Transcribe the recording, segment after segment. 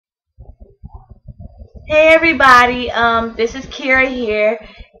Hey everybody, this is Kira here,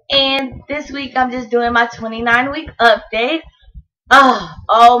 and this week I'm just doing my 29-week update.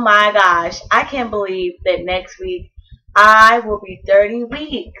 Oh my gosh, I can't believe that next week I will be 30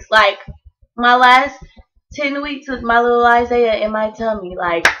 weeks. Like, my last 10 weeks with my little Isaiah in my tummy.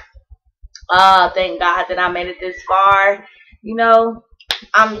 Like, thank God that I made it this far. You know,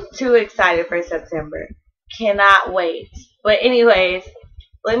 I'm too excited for September. Cannot wait. But anyways,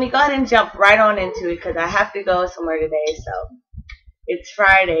 let me go ahead and jump right on into it because I have to go somewhere today. So it's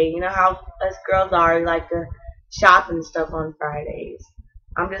Friday. You know how us girls are, we like to shop and stuff on Fridays.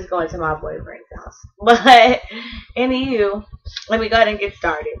 I'm just going to my boyfriend's house. But anywho, let me go ahead and get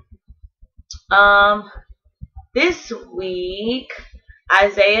started. This week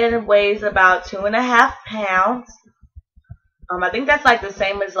Isaiah weighs about 2.5 pounds. I think that's like the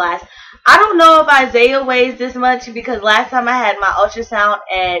same as last. I don't know if Isaiah weighs this much because last time I had my ultrasound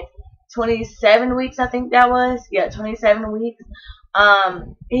at 27 weeks, I think that was. Yeah, 27 weeks.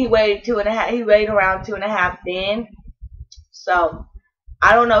 He weighed 2.5. He weighed around 2.5 then. So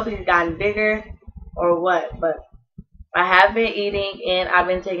I don't know if he's gotten bigger or what, but I have been eating and I've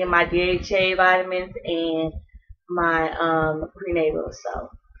been taking my DHA vitamins and my prenatal. So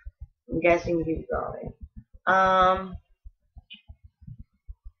I'm guessing he's going.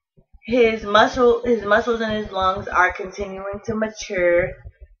 His muscles in his lungs are continuing to mature,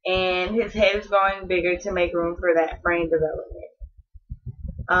 and his head is growing bigger to make room for that brain development.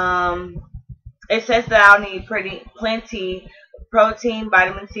 It says that I'll need plenty of protein,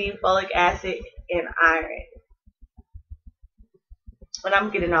 vitamin C, folic acid, and iron. And I'm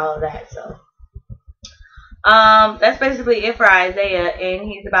getting all of that, so. That's basically it for Isaiah, and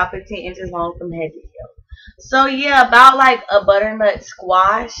he's about 15 inches long from head to heel. So yeah, about like a butternut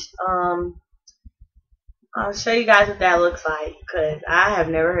squash. I'll show you guys what that looks like because I have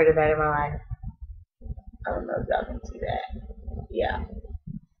never heard of that in my life. I don't know if y'all can see that. Yeah,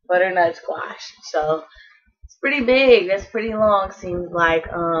 butternut squash. So it's pretty big. That's pretty long, seems like.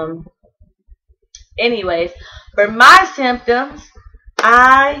 Anyways, for my symptoms,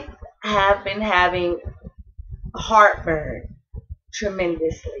 I have been having heartburn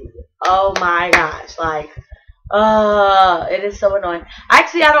tremendously. Oh my gosh, like, it is so annoying.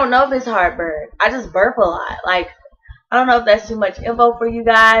 Actually, I don't know if it's heartburn. I just burp a lot. Like, I don't know if that's too much info for you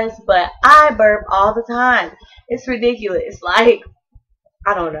guys, but I burp all the time. It's ridiculous. Like,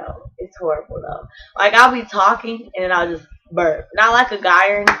 I don't know. It's horrible though. Like, I'll be talking and then I'll just burp. Not like a guy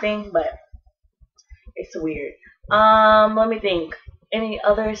or anything, but it's weird. Let me think. Any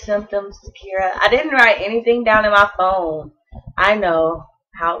other symptoms, Kira? I didn't write anything down in my phone. I know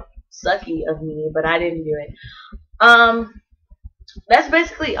how sucky of me, but I didn't do it. That's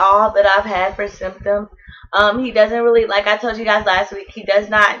basically all that I've had for symptoms. He doesn't really, like I told you guys last week, he does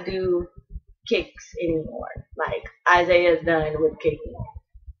not do kicks anymore. Like, Isaiah's done with kicking.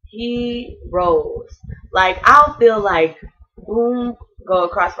 He rolls. Like, I'll feel like boom go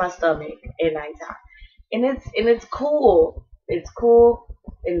across my stomach at nighttime. And it's cool. It's cool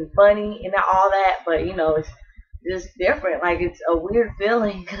and funny and all that, but you know, it's just different. Like, it's a weird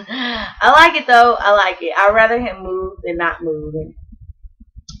feeling. I like it though. I like it. I'd rather him move than not move,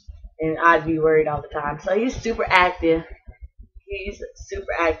 and I'd be worried all the time. So he's super active. He's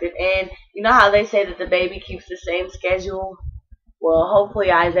super active, and you know how they say that the baby keeps the same schedule? Well, hopefully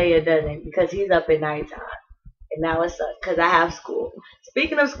Isaiah doesn't, because he's up at nighttime, and that would suck because I have school.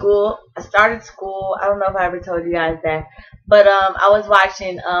 Speaking of school, I started school. I don't know if I ever told you guys that, but I was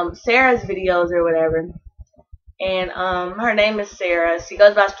watching Sarah's videos or whatever. And her name is Sarah. She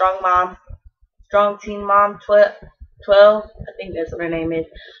goes by Strong Teen Mom 12. I think that's what her name is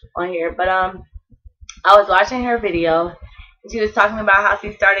on here. But I was watching her video, and she was talking about how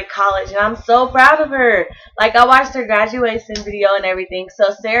she started college, and I'm so proud of her. Like, I watched her graduation video and everything.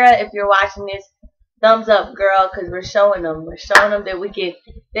 So Sarah, if you're watching this, thumbs up, girl, because we're showing them. We're showing them that we can,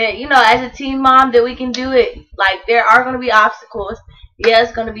 that, you know, as a teen mom, that we can do it. Like, there are going to be obstacles. Yeah,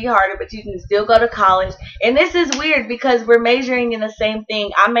 it's going to be harder, but you can still go to college. And this is weird because we're majoring in the same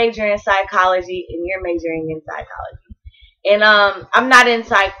thing. I'm majoring in psychology, and you're majoring in psychology. And I'm not in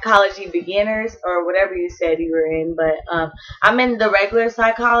psychology beginners or whatever you said you were in, but I'm in the regular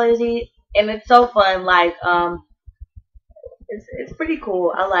psychology, and it's so fun. Like, it's pretty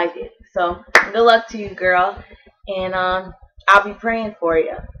cool. I like it. So good luck to you, girl, and I'll be praying for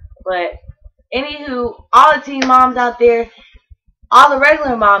you. But anywho, all the teen moms out there, all the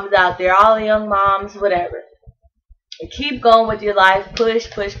regular moms out there, all the young moms, whatever, keep going with your life. Push,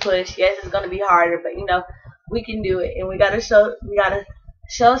 push, push. Yes, it's gonna be harder, but you know, we can do it, and we gotta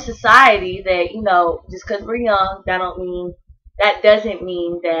show society that, you know, just because we're young, that doesn't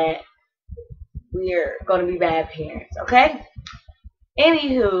mean that we're going to be bad parents, okay?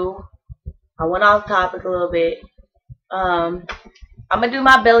 Anywho, I went off topic a little bit. I'm going to do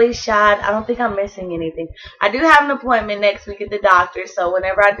my belly shot. I don't think I'm missing anything. I do have an appointment next week at the doctor, so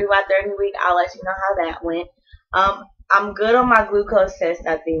whenever I do my 30 week, I'll let you know how that went. I'm good on my glucose test,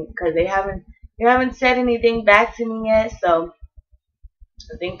 I think, because they haven't said anything back to me yet, so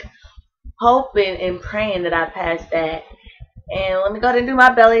I think, hoping and praying that I pass that. And let me go ahead and do my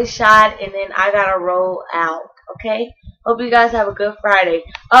belly shot, and then I gotta roll out, okay? Hope you guys have a good Friday.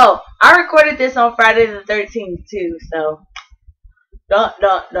 Oh, I recorded this on Friday the 13th, too, so dun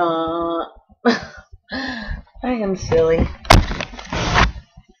dun dun. I am silly. Okay.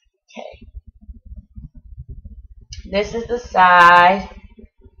 This is the side.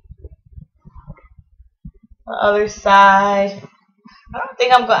 The other side.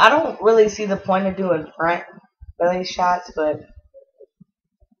 I don't really see the point of doing front belly shots, but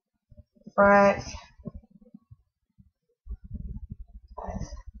front.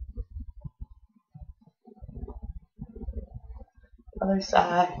 Other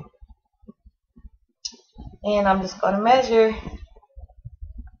side. And I'm just going to measure.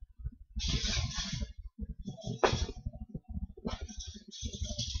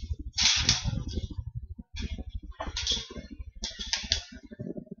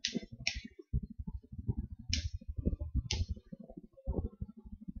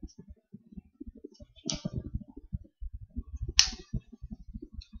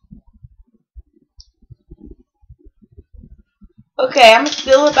 Okay, I'm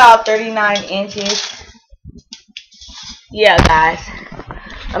still about 39 inches. Yeah, guys.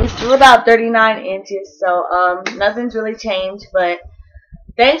 I'm still about 39 inches, so nothing's really changed, but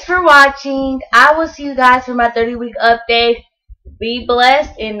thanks for watching. I will see you guys for my 30-week update. Be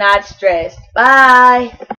blessed and not stressed. Bye.